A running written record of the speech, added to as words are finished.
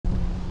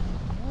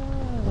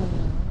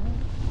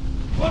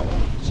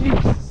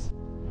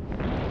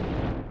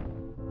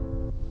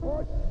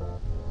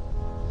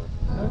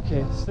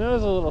Okay,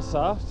 snow's a little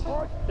soft.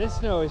 This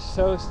snow is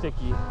so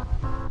sticky.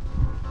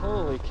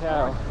 Holy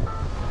cow.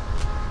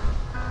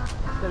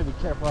 Gotta be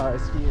careful how I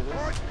ski in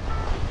this.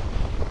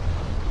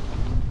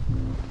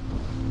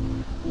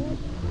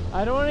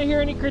 I don't want to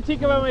hear any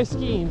critique about my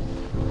skiing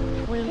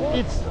when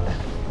it's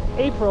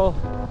April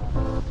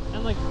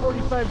and like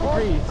 45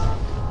 degrees.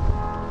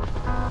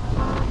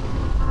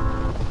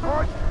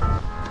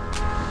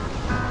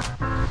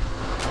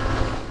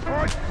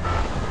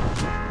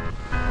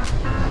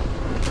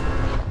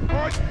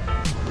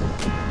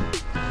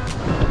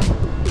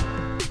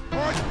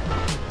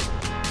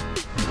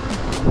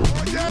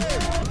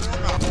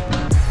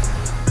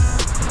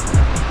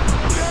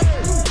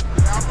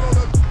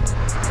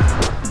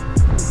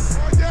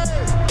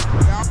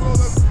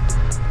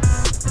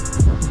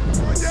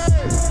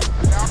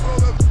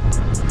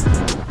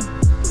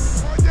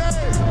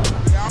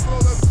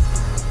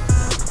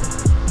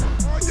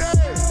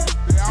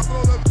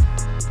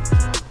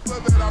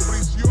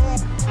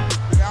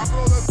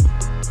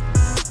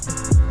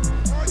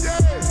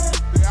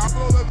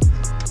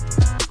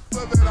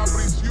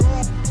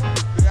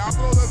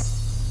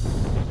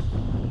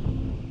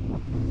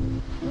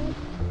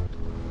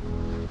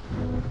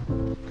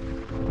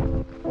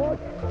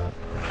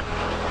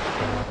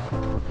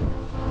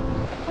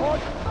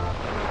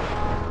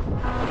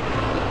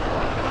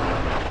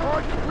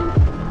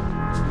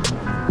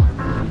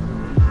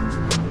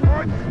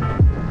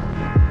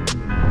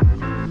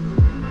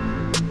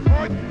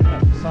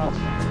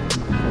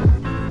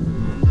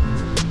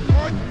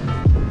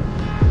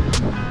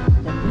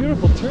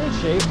 Beautiful turn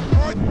shape.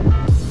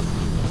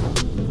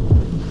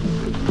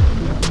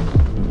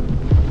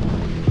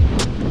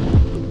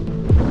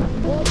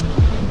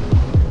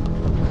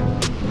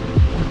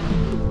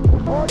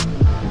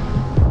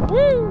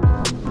 Woo!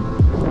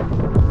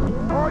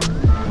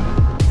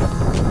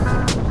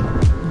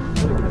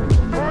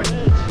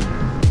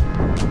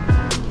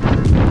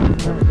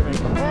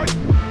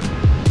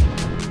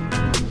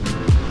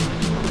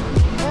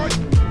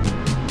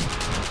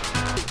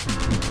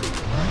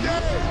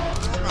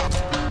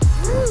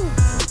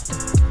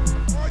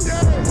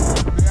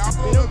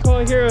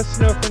 Hero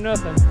snow for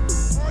nothing.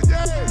 You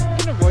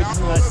can avoid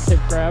some of that tip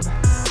grab.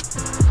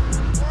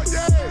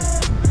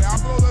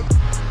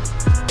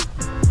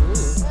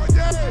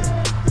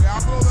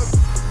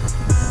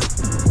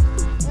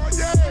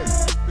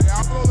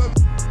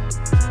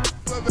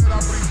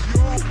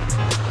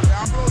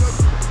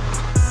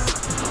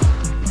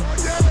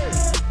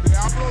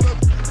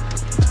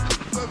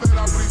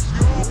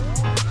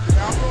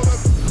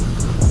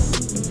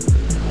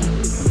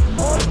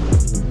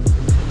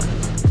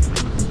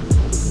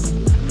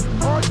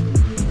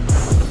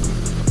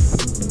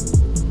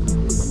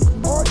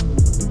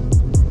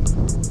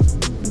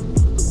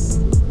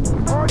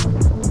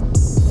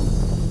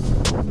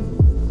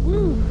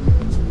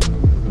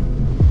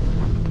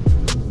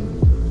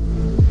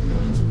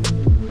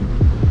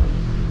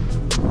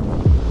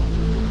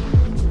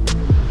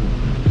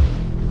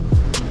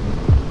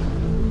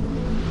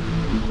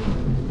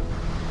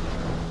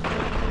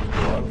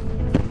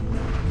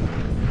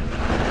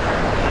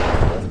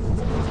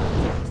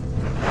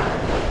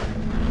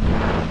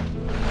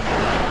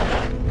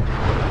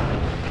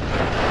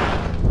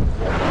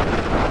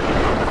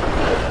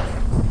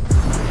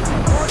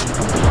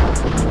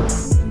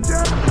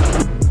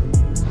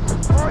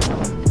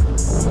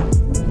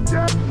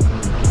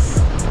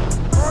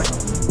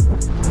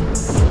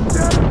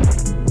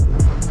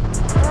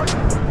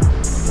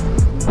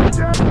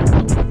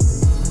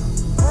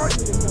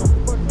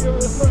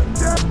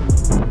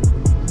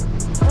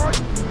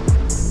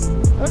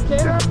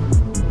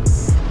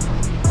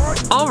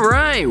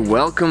 Alright,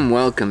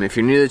 welcome. If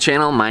you're new to the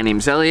channel, my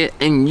name's Elliott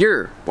and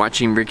you're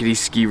watching Rickety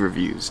Ski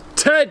Reviews.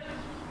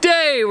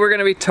 Today we're going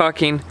to be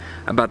talking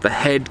about the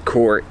Head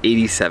Core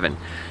 87.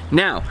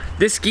 Now,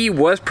 this ski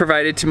was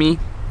provided to me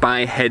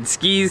by Head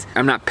Skis.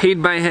 I'm not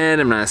paid by Head,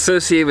 I'm not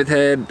associated with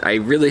Head. I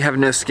really have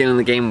no skin in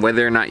the game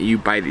whether or not you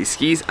buy these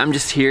skis. I'm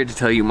just here to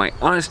tell you my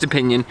honest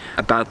opinion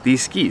about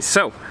these skis.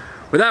 So,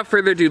 without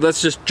further ado,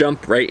 let's just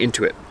jump right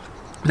into it.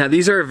 Now,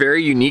 these are a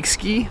very unique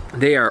ski.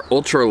 They are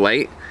ultra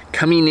light,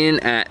 coming in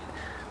at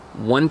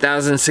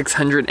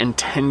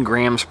 1,610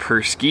 grams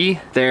per ski.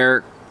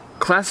 They're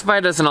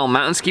classified as an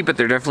all-mountain ski, but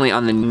they're definitely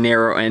on the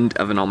narrow end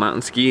of an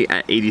all-mountain ski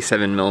at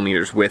 87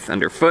 millimeters width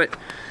underfoot.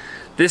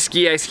 This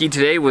ski I skied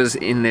today was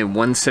in the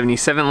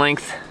 177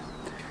 length.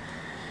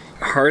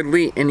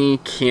 Hardly any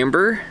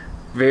camber,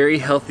 very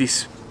healthy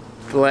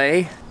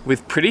splay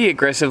with pretty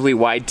aggressively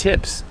wide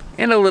tips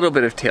and a little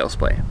bit of tail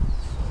splay.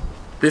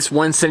 This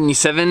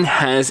 177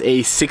 has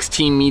a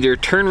 16-meter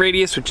turn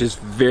radius, which is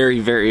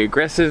very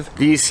aggressive.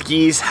 These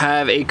skis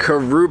have a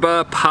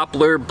Karuba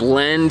poplar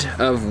blend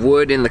of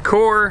wood in the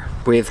core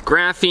with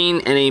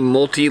graphene and a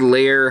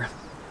multi-layer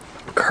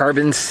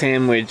carbon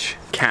sandwich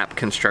cap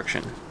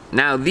construction.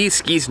 Now, these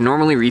skis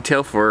normally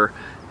retail for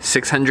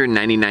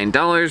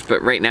 $699,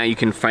 but right now you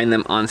can find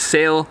them on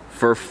sale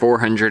for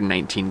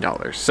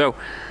 $419. So,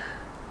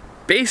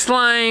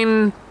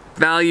 baseline,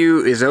 value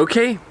is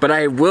okay, but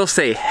I will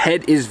say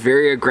Head is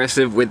very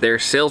aggressive with their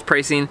sales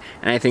pricing,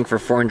 and I think for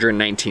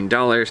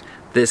 $419,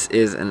 this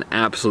is an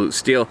absolute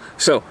steal.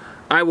 So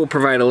I will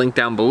provide a link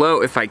down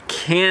below if I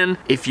can.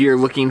 If you're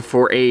looking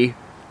for a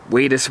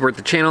way to support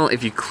the channel,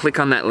 if you click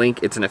on that link,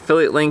 it's an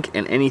affiliate link,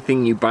 and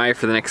anything you buy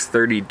for the next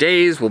 30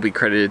 days will be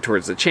credited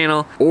towards the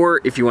channel. Or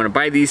if you want to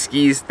buy these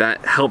skis,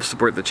 that helps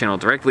support the channel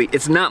directly.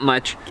 It's not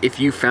much. If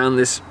you found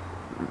this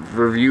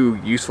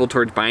review useful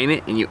towards buying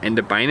it and you end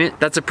up buying it,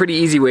 that's a pretty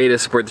easy way to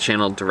support the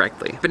channel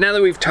directly. But now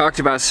that we've talked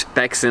about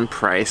specs and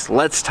price,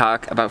 let's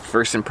talk about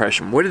first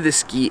impression. What did this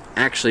ski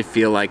actually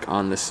feel like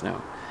on the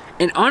snow?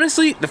 And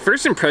honestly, the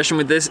first impression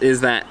with this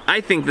is that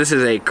I think this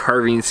is a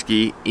carving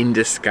ski in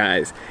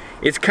disguise.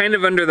 It's kind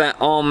of under that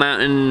all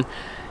mountain,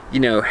 you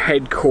know,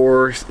 head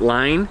core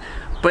line,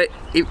 but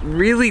it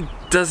really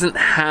doesn't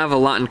have a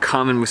lot in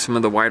common with some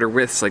of the wider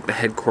widths like the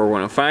Head Core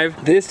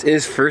 105. This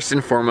is first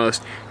and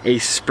foremost a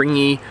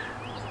springy,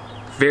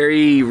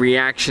 very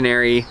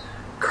reactionary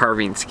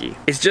carving ski.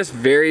 It's just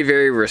very,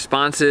 very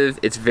responsive.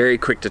 It's very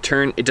quick to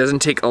turn. It doesn't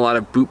take a lot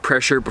of boot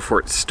pressure before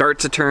it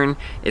starts a turn.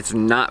 It's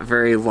not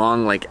very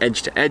long, like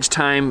edge to edge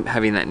time,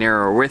 having that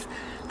narrower width.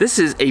 This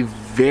is a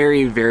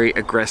very, very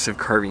aggressive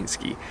carving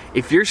ski.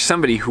 If you're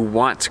somebody who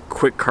wants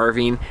quick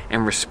carving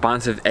and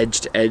responsive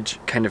edge to edge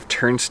kind of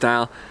turn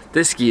style,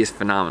 this ski is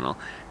phenomenal.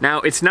 Now,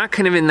 it's not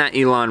kind of in that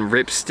Elon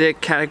ripstick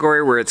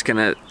category where it's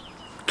gonna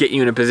get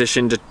you in a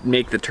position to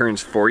make the turns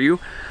for you,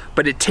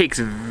 but it takes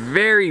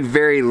very,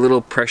 very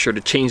little pressure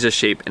to change the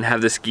shape and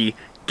have the ski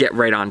get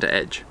right onto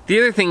edge. The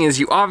other thing is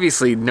you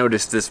obviously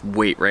notice this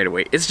weight right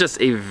away. It's just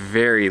a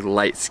very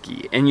light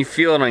ski and you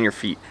feel it on your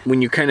feet.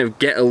 When you kind of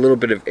get a little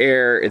bit of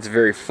air, it's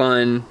very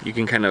fun. You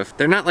can kind of,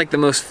 they're not like the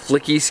most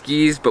flicky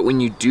skis, but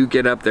when you do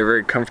get up, they're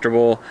very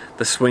comfortable.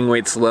 The swing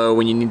weight's low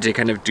when you need to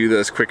kind of do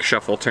those quick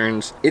shuffle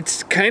turns.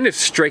 It's kind of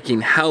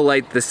striking how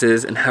light this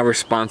is and how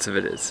responsive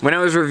it is. When I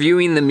was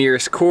reviewing the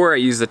Mirror's Core, I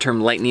used the term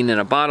lightning in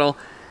a bottle.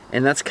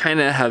 And that's kind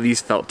of how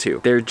these felt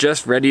too. They're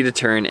just ready to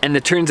turn, and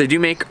the turns they do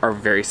make are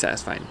very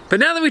satisfying.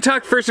 But now that we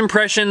talked first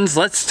impressions,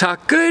 let's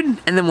talk good,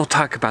 and then we'll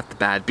talk about the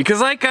bad.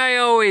 Because like I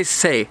always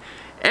say,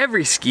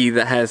 every ski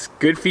that has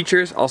good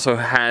features also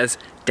has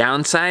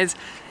downsides.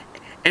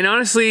 And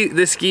honestly,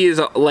 this ski is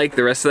like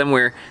the rest of them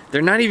where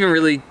they're not even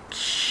really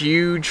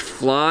huge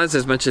flaws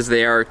as much as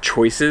they are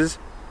choices.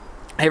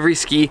 Every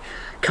ski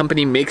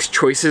company makes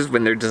choices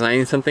when they're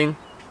designing something.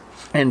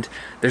 And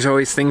there's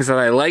always things that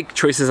I like,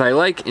 choices I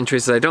like, and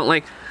choices I don't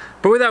like.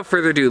 But without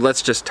further ado,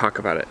 let's just talk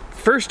about it.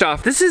 First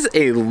off, this is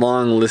a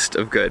long list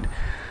of good.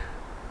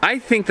 I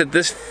think that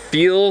this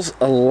feels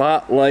a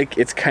lot like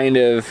it's kind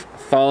of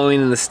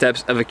following in the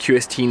steps of a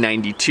QST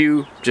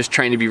 92, just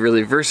trying to be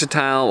really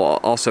versatile while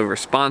also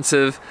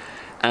responsive.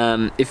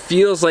 It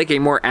feels like a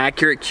more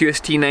accurate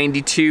QST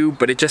 92,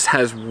 but it just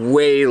has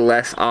way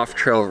less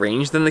off-trail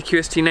range than the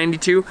QST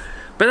 92.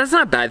 But that's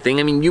not a bad thing.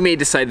 I mean, you may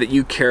decide that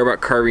you care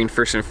about carving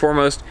first and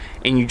foremost,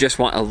 and you just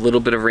want a little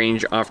bit of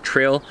range off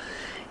trail.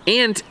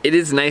 And it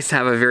is nice to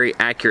have a very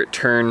accurate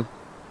turn,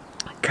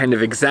 kind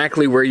of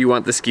exactly where you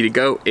want the ski to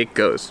go, it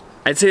goes.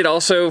 I'd say it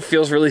also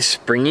feels really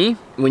springy.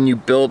 When you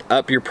build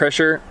up your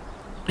pressure,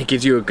 it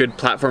gives you a good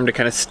platform to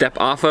kind of step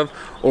off of,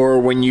 or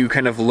when you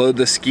kind of load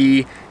the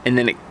ski and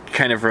then it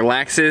kind of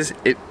relaxes,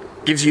 it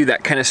gives you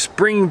that kind of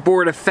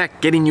springboard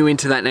effect getting you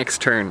into that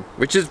next turn,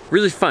 which is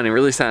really fun and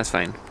really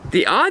satisfying.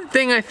 The odd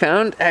thing I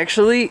found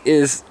actually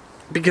is,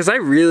 because I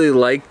really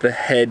like the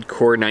Head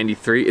Core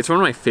 93, it's one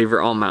of my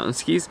favorite all mountain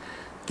skis,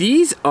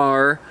 these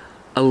are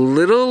a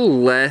little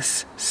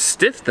less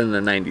stiff than the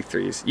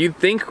 93s. You'd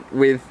think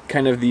with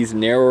kind of these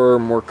narrower,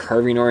 more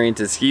carving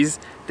oriented skis,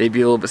 they'd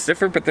be a little bit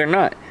stiffer, but they're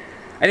not.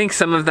 I think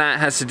some of that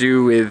has to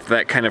do with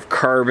that kind of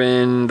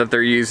carbon that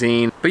they're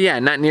using. But yeah,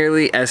 not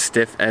nearly as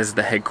stiff as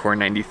the Head Core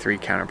 93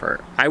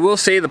 counterpart. I will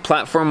say the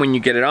platform when you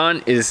get it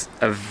on is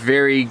a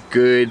very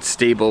good,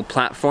 stable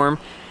platform.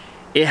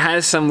 It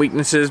has some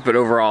weaknesses, but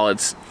overall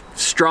it's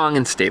strong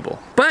and stable.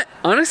 But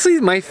honestly,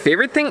 my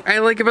favorite thing I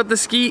like about the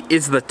ski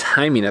is the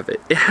timing of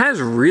it. It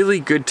has really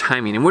good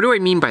timing. And what do I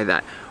mean by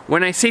that?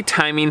 When I say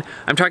timing,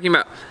 I'm talking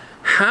about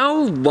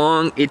how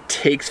long it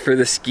takes for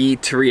the ski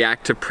to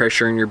react to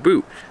pressure in your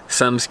boot.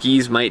 Some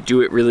skis might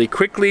do it really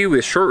quickly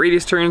with short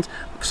radius turns.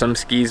 Some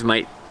skis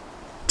might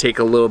take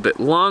a little bit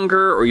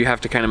longer, or you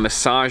have to kind of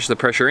massage the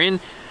pressure in.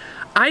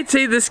 I'd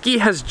say this ski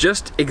has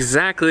just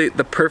exactly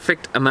the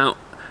perfect amount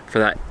for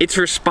that. It's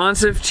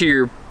responsive to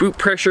your boot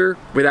pressure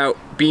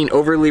without being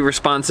overly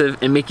responsive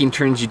and making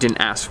turns you didn't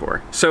ask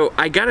for. So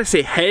I gotta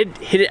say, Head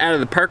hit it out of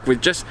the park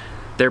with just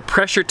their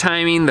pressure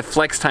timing, the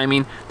flex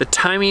timing. The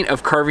timing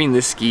of carving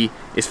this ski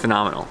is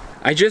phenomenal.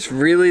 I just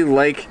really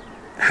like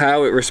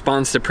how it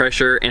responds to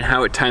pressure and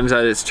how it times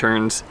out its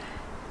turns.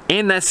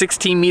 And that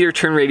 16-meter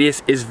turn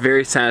radius is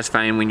very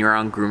satisfying when you're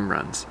on groom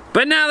runs.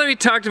 But now that we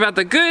talked about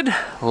the good,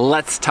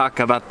 let's talk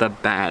about the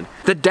bad.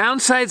 The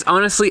downsides,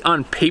 honestly,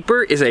 on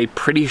paper is a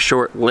pretty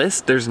short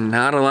list. There's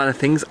not a lot of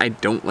things I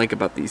don't like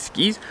about these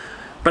skis.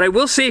 But I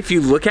will say, if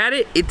you look at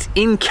it, it's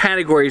in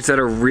categories that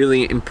are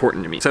really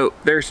important to me. So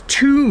there's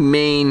two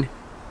main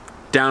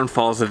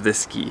downfalls of this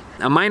ski.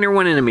 A minor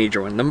one and a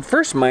major one. The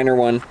first minor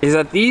one is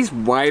that these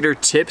wider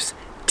tips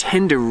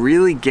tend to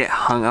really get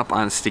hung up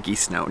on sticky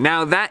snow.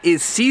 Now that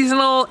is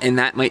seasonal and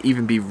that might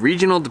even be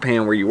regional depending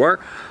on where you are,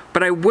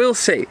 but I will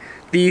say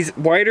these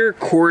wider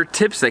core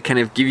tips that kind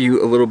of give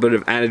you a little bit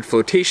of added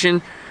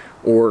flotation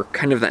or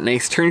kind of that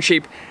nice turn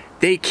shape,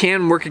 they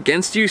can work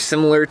against you,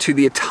 similar to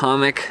the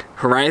Atomic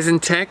Horizon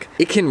Tech.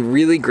 It can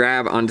really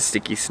grab onto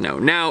sticky snow.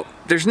 Now,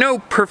 there's no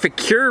perfect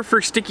cure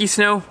for sticky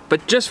snow,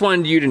 but just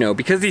wanted you to know,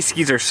 because these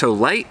skis are so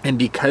light and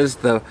because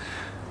the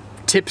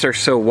tips are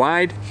so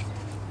wide,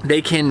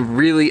 they can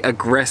really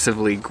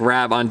aggressively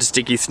grab onto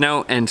sticky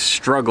snow and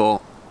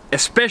struggle,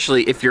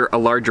 especially if you're a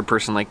larger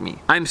person like me.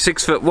 I'm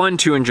 6'1",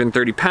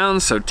 230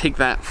 pounds, so take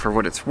that for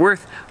what it's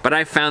worth, but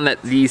I found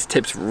that these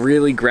tips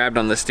really grabbed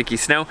on the sticky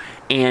snow,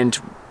 and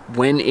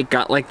when it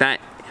got like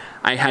that,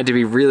 I had to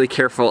be really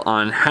careful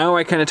on how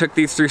I kind of took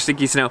these through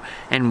sticky snow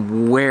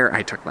and where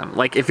I took them.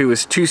 Like if it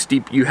was too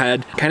steep, you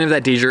had kind of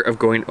that danger of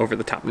going over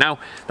the top. Now,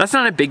 that's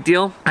not a big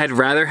deal. I'd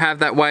rather have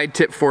that wide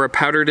tip for a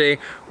powder day,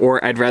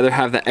 or I'd rather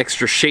have that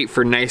extra shape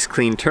for nice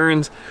clean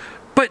turns.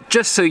 But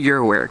just so you're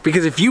aware,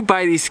 because if you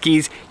buy these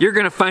skis, you're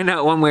gonna find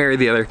out one way or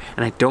the other,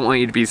 and I don't want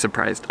you to be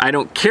surprised. I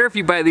don't care if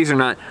you buy these or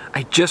not,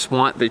 I just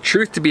want the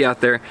truth to be out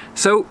there.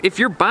 So if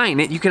you're buying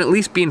it, you can at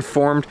least be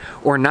informed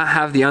or not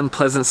have the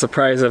unpleasant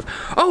surprise of,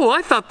 oh,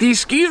 I thought these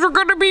skis were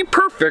gonna be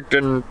perfect,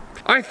 and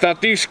I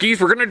thought these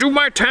skis were gonna do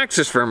my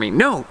taxes for me.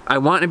 No, I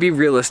want to be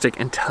realistic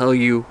and tell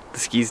you the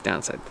skis'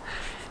 downside.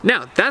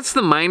 Now, that's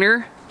the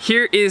minor.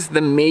 Here is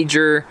the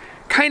major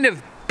kind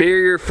of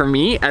barrier for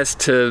me as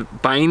to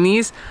buying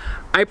these.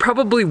 I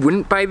probably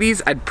wouldn't buy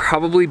these. I'd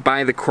probably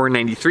buy the Core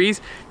 93s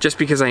just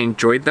because I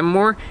enjoyed them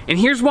more. And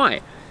here's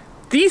why.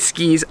 These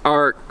skis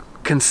are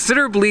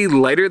considerably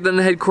lighter than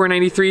the Head Core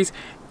 93s,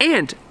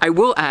 and I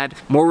will add,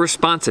 more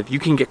responsive. You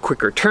can get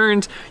quicker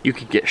turns, you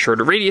can get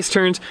shorter radius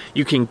turns,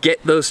 you can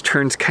get those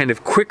turns kind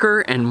of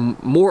quicker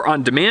and more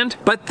on demand.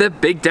 But the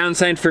big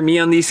downside for me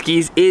on these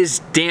skis is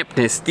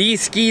dampness.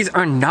 These skis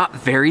are not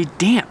very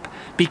damp.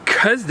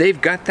 Because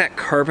they've got that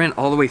carbon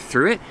all the way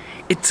through it,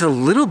 it's a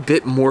little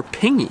bit more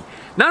pingy.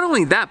 Not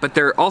only that, but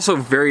they're also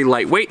very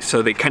lightweight,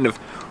 so they kind of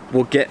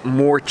will get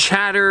more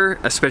chatter,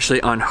 especially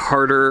on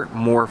harder,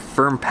 more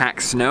firm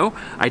packed snow.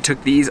 I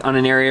took these on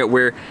an area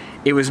where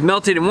it was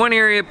melted in one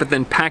area, but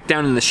then packed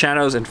down in the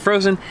shadows and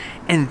frozen,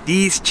 and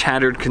these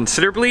chattered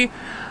considerably.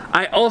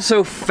 I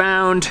also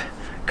found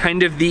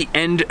kind of the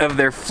end of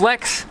their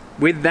flex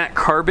with that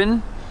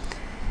carbon.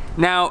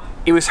 Now,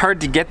 it was hard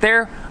to get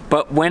there,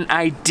 but when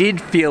I did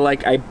feel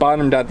like I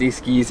bottomed out these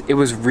skis, it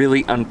was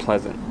really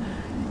unpleasant.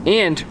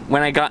 And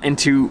when I got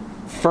into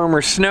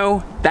firmer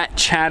snow, that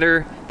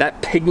chatter,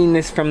 that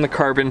pigginess from the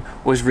carbon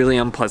was really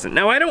unpleasant.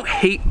 Now, I don't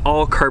hate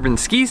all carbon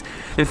skis.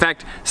 In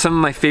fact, some of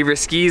my favorite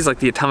skis, like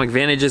the Atomic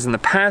Vantages in the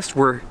past,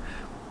 were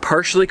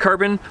partially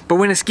carbon, but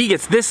when a ski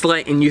gets this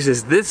light and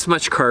uses this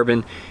much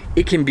carbon,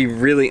 it can be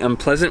really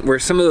unpleasant, where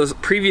some of those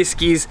previous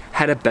skis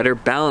had a better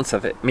balance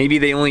of it. Maybe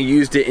they only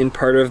used it in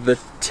part of the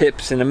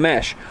tips in a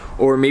mesh,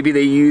 or maybe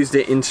they used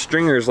it in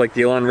stringers like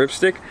the Elon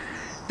Ripstick.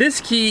 This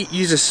ski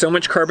uses so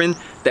much carbon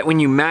that when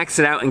you max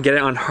it out and get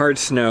it on hard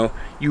snow,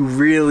 you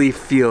really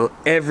feel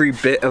every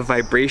bit of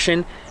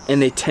vibration,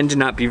 and they tend to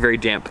not be very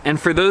damp. And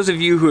for those of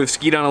you who have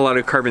skied on a lot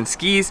of carbon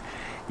skis,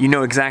 you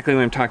know exactly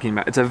what I'm talking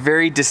about. It's a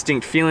very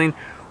distinct feeling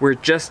where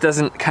it just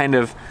doesn't kind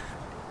of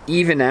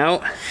even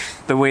out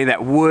the way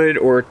that wood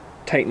or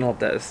Titanol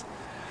does.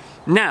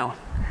 Now,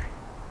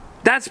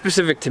 that's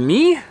specific to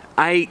me.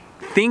 I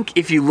think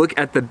if you look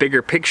at the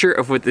bigger picture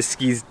of what the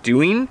ski's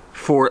doing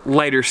for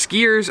lighter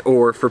skiers,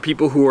 or for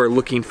people who are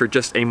looking for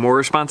just a more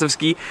responsive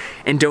ski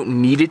and don't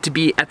need it to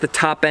be at the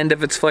top end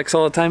of its flex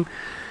all the time,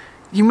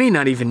 you may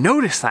not even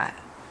notice that.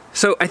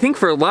 So I think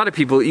for a lot of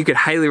people, you could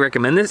highly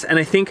recommend this, and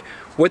I think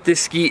what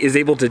this ski is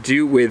able to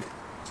do with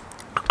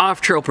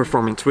off-trail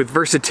performance, with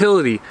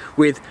versatility,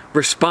 with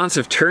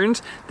responsive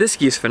turns, this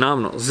ski is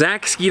phenomenal.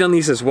 Zach skied on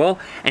these as well,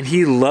 and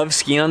he loves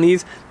skiing on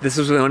these. This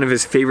was one of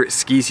his favorite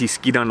skis he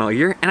skied on all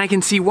year, and I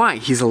can see why.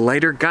 He's a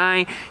lighter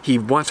guy, he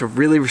wants a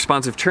really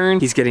responsive turn,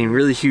 he's getting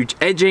really huge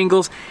edge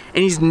angles,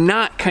 and he's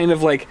not kind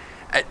of like,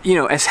 you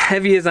know, as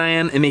heavy as I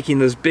am and making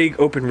those big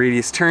open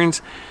radius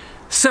turns.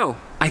 So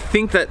I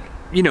think that,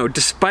 you know,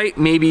 despite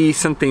maybe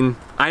something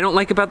I don't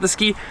like about the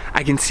ski,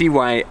 I can see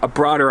why a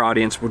broader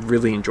audience would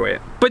really enjoy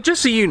it. But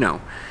just so you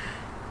know,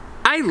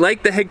 I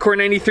like the Head Core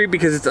 93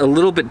 because it's a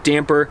little bit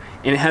damper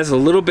and it has a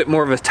little bit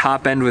more of a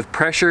top end with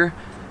pressure,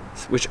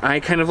 which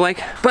I kind of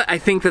like. But I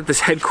think that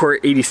this Head Core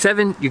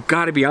 87, you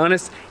gotta be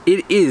honest,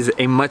 it is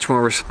a much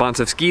more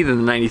responsive ski than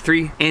the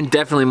 93, and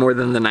definitely more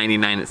than the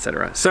 99,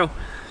 etc. So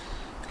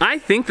I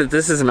think that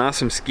this is an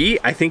awesome ski.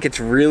 I think it's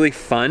really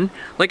fun.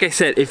 Like I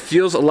said, it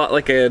feels a lot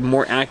like a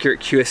more accurate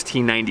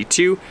QST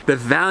 92. The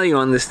value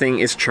on this thing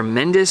is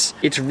tremendous.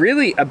 It's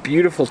really a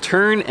beautiful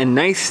turn and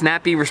nice,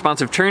 snappy,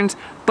 responsive turns.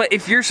 But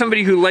if you're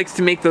somebody who likes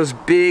to make those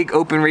big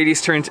open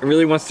radius turns and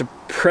really wants to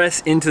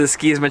press into the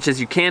ski as much as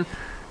you can,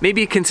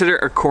 maybe consider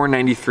a Core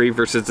 93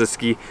 versus this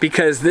ski,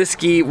 because this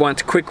ski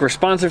wants quick,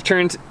 responsive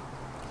turns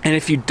And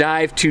if you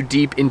dive too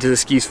deep into the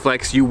ski's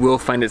flex, you will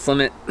find its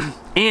limit.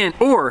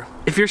 Or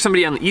if you're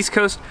somebody on the East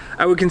Coast,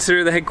 I would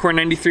consider the Headcore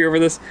 93 over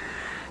this,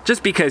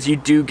 just because you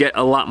do get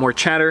a lot more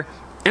chatter.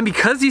 And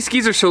because these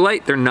skis are so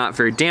light, they're not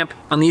very damp.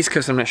 On the East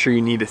Coast, I'm not sure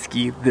you need a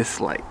ski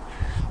this light.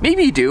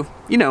 Maybe you do,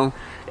 you know,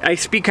 I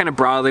speak kind of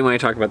broadly when I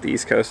talk about the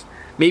East Coast.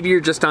 Maybe you're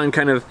just on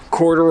kind of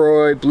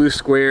corduroy, blue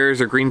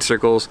squares, or green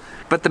circles.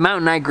 But the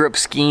mountain I grew up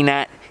skiing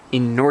at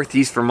in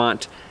Northeast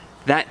Vermont,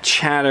 that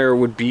chatter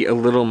would be a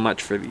little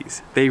much for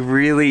these. They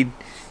really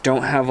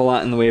don't have a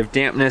lot in the way of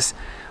dampness,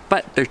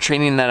 but they're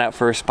training that out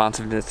for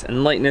responsiveness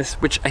and lightness,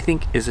 which I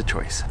think is a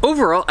choice.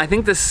 Overall, I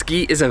think this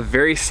ski is a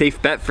very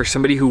safe bet for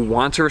somebody who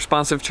wants a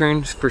responsive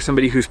turn, for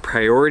somebody whose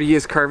priority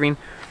is carving,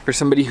 for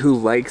somebody who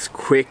likes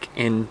quick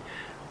and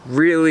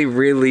really,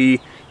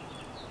 really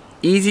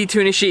easy to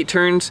initiate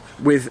turns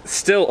with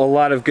still a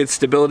lot of good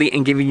stability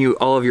and giving you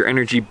all of your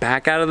energy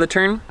back out of the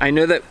turn. I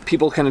know that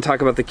people kind of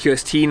talk about the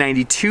QST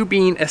 92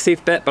 being a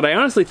safe bet, but I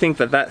honestly think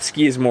that that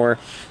ski is more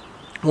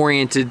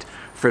oriented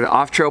for the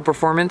off-trail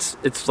performance.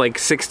 It's like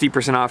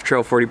 60%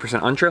 off-trail,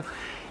 40% on-trail.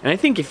 And I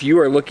think if you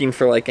are looking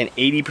for like an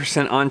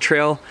 80%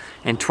 on-trail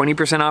and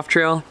 20%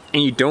 off-trail,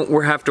 and you don't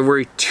have to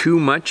worry too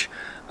much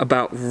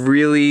about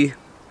really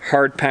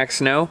hard-packed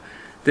snow,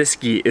 this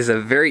ski is a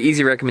very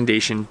easy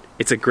recommendation.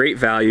 It's a great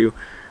value,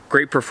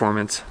 great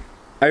performance.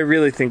 I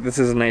really think this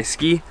is a nice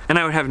ski, and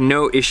I would have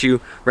no issue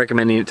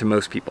recommending it to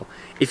most people.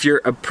 If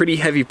you're a pretty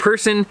heavy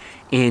person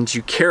and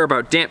you care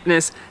about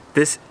dampness,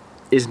 this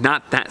is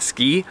not that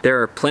ski.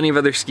 There are plenty of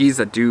other skis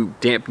that do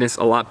dampness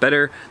a lot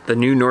better. The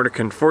new Nordic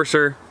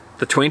Enforcer,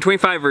 the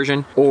 2025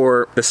 version,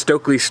 or the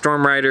Stokely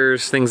Storm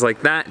Riders, things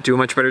like that do a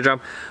much better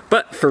job.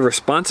 But for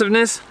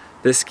responsiveness,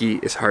 this ski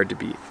is hard to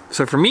beat.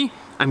 So for me,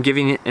 I'm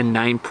giving it a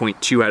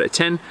 9.2 out of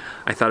 10.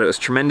 I thought it was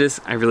tremendous.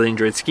 I really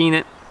enjoyed skiing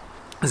it.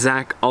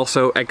 Zach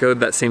also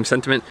echoed that same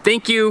sentiment.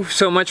 Thank you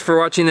so much for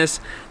watching this.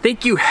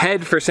 Thank you,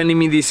 Head, for sending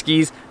me these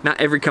skis. Not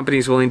every company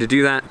is willing to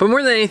do that. But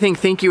more than anything,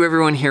 thank you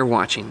everyone here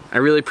watching. I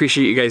really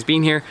appreciate you guys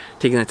being here,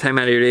 taking the time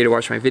out of your day to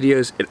watch my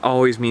videos. It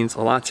always means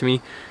a lot to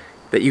me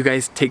that you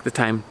guys take the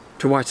time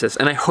to watch this,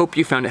 and I hope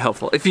you found it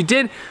helpful. If you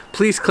did,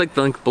 please click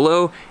the link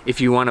below if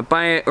you want to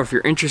buy it, or if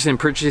you're interested in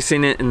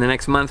purchasing it in the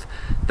next month.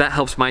 That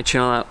helps my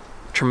channel out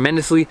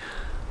tremendously.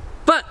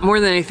 But more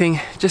than anything,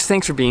 just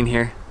thanks for being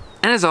here.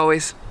 And as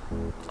always,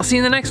 I'll see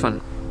you in the next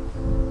one.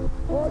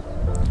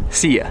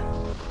 See ya.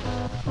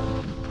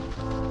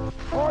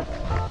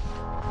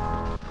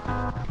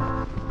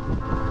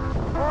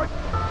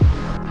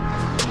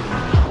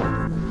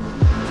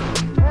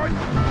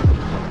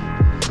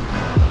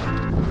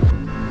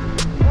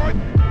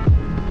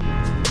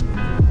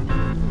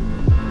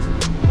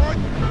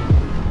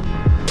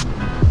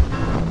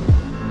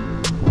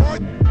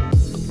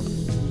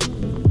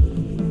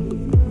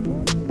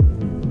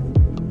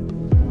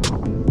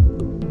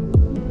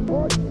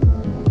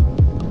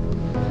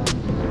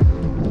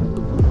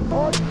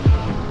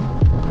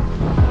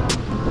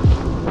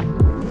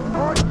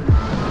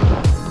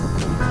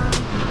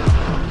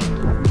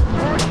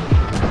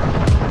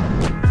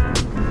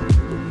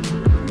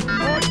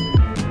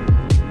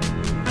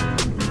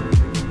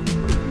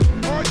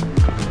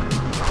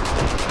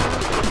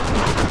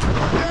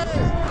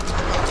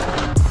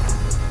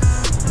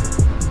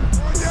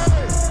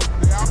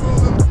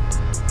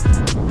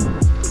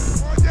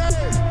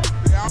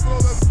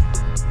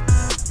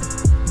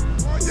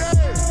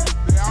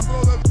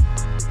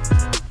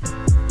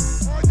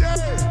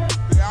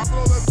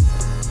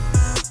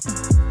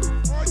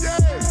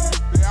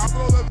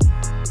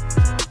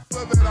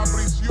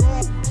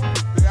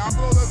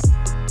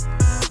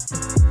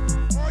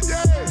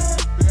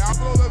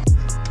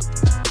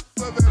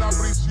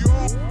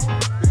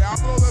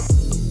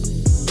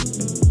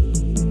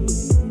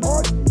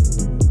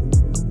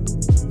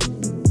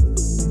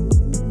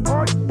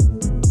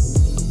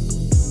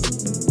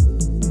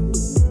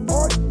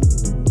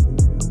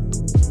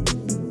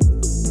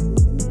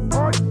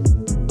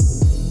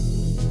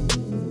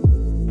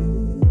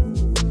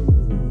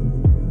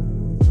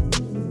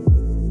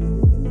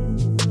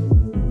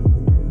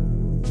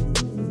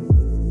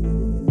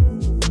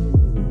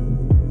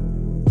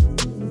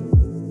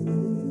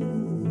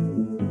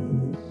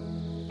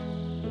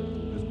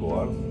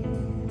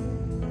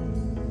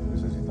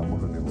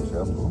 Necesitamos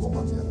renegociar todo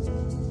mañana.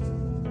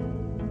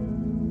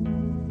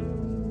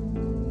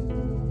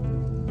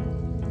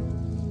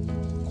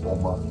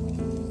 Coma,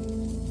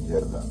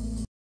 mierda.